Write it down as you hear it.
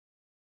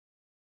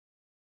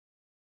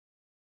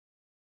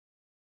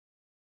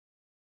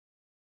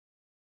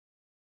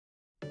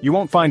You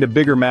won't find a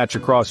bigger match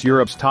across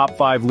Europe's top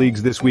 5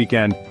 leagues this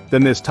weekend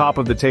than this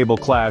top-of-the-table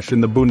clash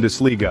in the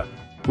Bundesliga.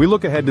 We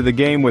look ahead to the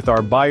game with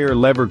our Bayer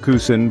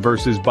Leverkusen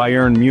versus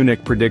Bayern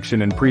Munich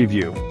prediction and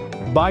preview.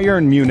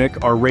 Bayern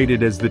Munich are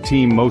rated as the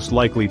team most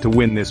likely to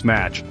win this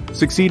match,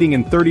 succeeding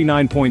in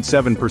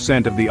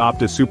 39.7% of the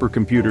Opta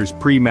supercomputer's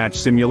pre-match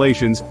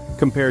simulations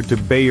compared to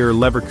Bayer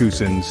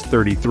Leverkusen's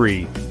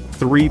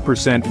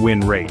 33.3%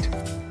 win rate.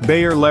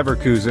 Bayer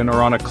Leverkusen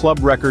are on a club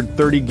record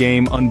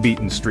 30-game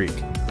unbeaten streak,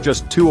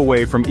 just 2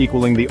 away from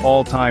equaling the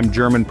all-time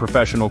German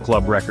professional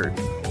club record.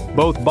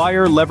 Both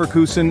Bayer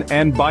Leverkusen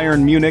and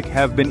Bayern Munich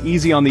have been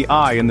easy on the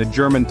eye in the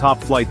German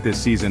top flight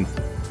this season,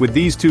 with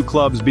these two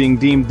clubs being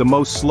deemed the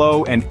most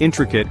slow and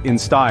intricate in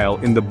style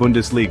in the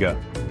Bundesliga.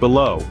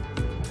 Below,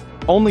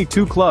 only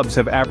 2 clubs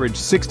have averaged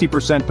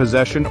 60%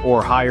 possession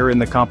or higher in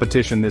the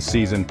competition this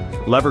season.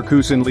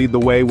 Leverkusen lead the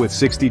way with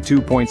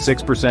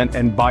 62.6%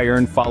 and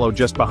Bayern follow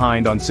just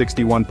behind on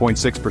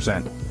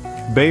 61.6%.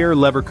 Bayer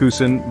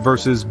Leverkusen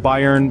versus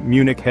Bayern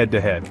Munich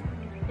head-to-head.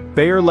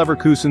 Bayer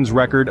Leverkusen's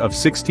record of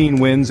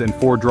 16 wins and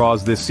 4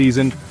 draws this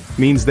season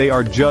means they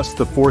are just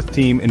the 4th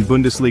team in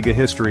Bundesliga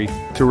history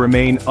to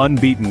remain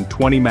unbeaten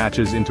 20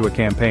 matches into a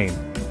campaign.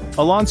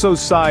 Alonso's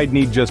side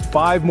need just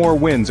 5 more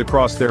wins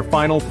across their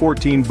final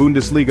 14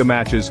 Bundesliga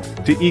matches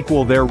to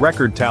equal their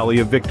record tally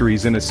of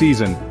victories in a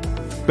season.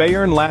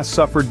 Bayern last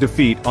suffered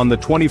defeat on the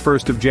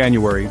 21st of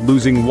January,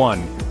 losing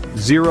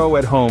 1-0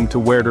 at home to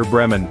Werder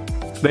Bremen.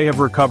 They have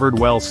recovered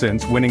well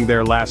since, winning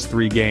their last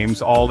 3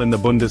 games, all in the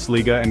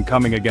Bundesliga and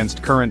coming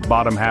against current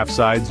bottom-half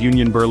sides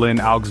Union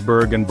Berlin,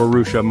 Augsburg and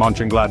Borussia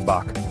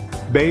Mönchengladbach.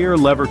 Bayer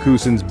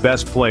Leverkusen's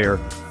best player,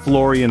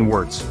 Florian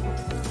Wirtz.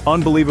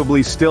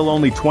 Unbelievably still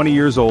only 20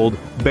 years old,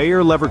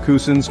 Bayer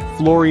Leverkusen's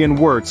Florian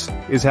Wirtz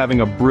is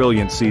having a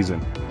brilliant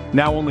season.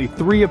 Now only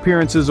 3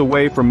 appearances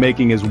away from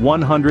making his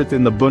 100th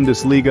in the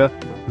Bundesliga,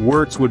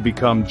 Wirtz would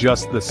become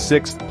just the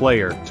 6th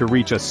player to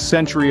reach a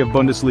century of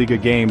Bundesliga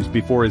games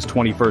before his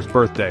 21st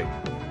birthday.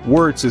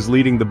 Wirtz is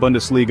leading the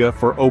Bundesliga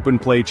for open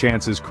play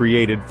chances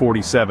created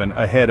 47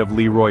 ahead of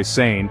Leroy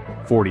Sane,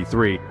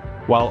 43,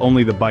 while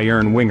only the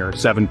Bayern winger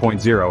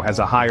 7.0 has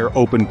a higher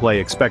open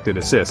play expected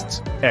assists,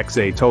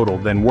 XA total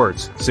than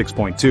Wirtz,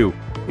 6.2,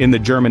 in the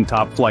German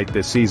top flight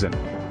this season.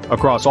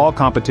 Across all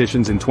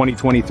competitions in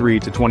 2023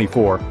 to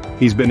 24,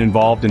 he's been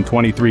involved in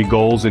 23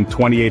 goals in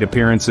 28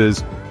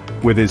 appearances,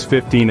 with his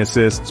 15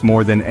 assists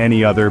more than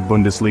any other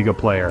Bundesliga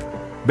player.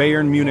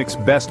 Bayern Munich's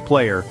best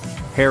player,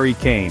 Harry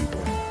Kane.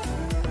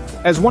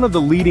 As one of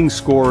the leading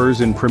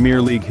scorers in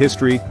Premier League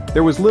history,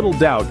 there was little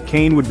doubt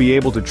Kane would be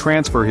able to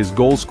transfer his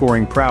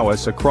goal-scoring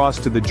prowess across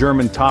to the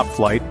German top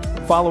flight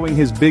following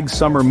his big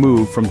summer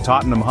move from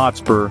Tottenham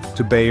Hotspur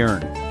to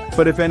Bayern.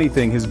 But if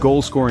anything, his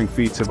goal-scoring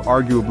feats have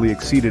arguably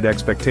exceeded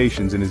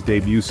expectations in his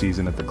debut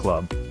season at the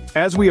club.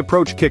 As we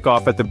approach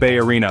kickoff at the Bay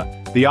Arena,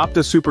 the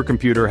Opta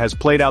supercomputer has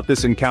played out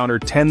this encounter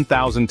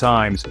 10,000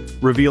 times,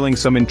 revealing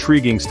some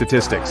intriguing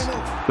statistics.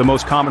 The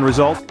most common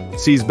result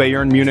sees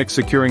Bayern Munich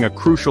securing a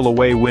crucial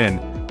away win,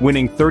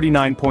 winning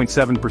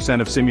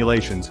 39.7% of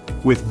simulations,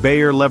 with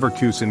Bayer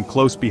Leverkusen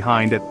close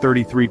behind at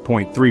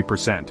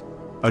 33.3%.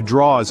 A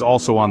draw is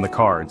also on the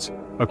cards,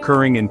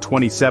 occurring in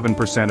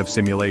 27% of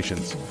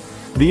simulations.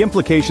 The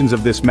implications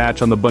of this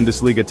match on the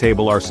Bundesliga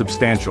table are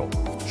substantial.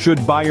 Should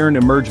Bayern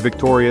emerge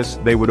victorious,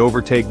 they would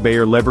overtake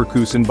Bayer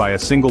Leverkusen by a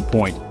single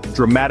point,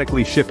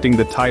 dramatically shifting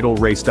the title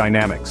race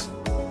dynamics.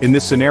 In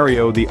this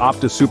scenario, the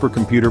Opta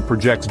supercomputer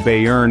projects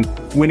Bayern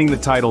winning the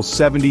title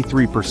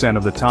 73%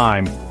 of the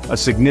time, a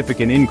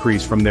significant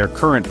increase from their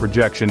current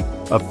projection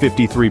of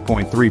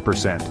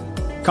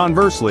 53.3%.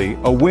 Conversely,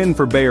 a win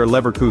for Bayer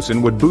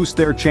Leverkusen would boost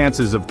their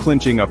chances of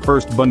clinching a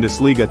first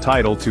Bundesliga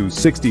title to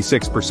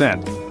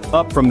 66%,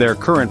 up from their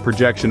current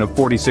projection of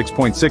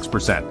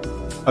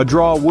 46.6%. A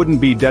draw wouldn't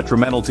be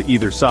detrimental to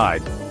either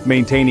side,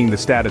 maintaining the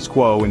status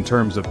quo in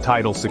terms of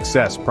title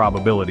success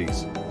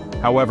probabilities.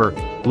 However,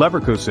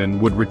 Leverkusen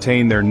would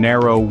retain their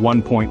narrow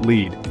 1-point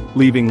lead,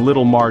 leaving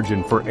little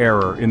margin for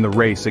error in the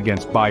race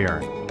against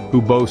Bayern,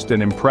 who boast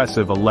an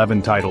impressive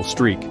 11-title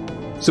streak.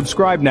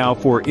 Subscribe now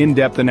for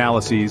in-depth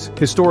analyses,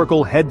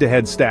 historical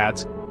head-to-head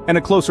stats, and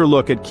a closer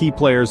look at key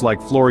players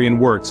like Florian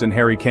Wirtz and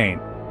Harry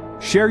Kane.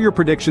 Share your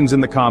predictions in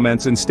the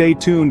comments and stay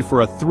tuned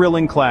for a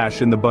thrilling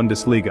clash in the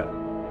Bundesliga.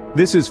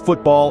 This is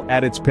football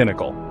at its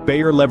pinnacle,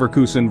 Bayer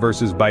Leverkusen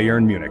versus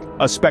Bayern Munich,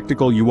 a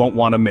spectacle you won't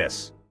want to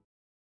miss.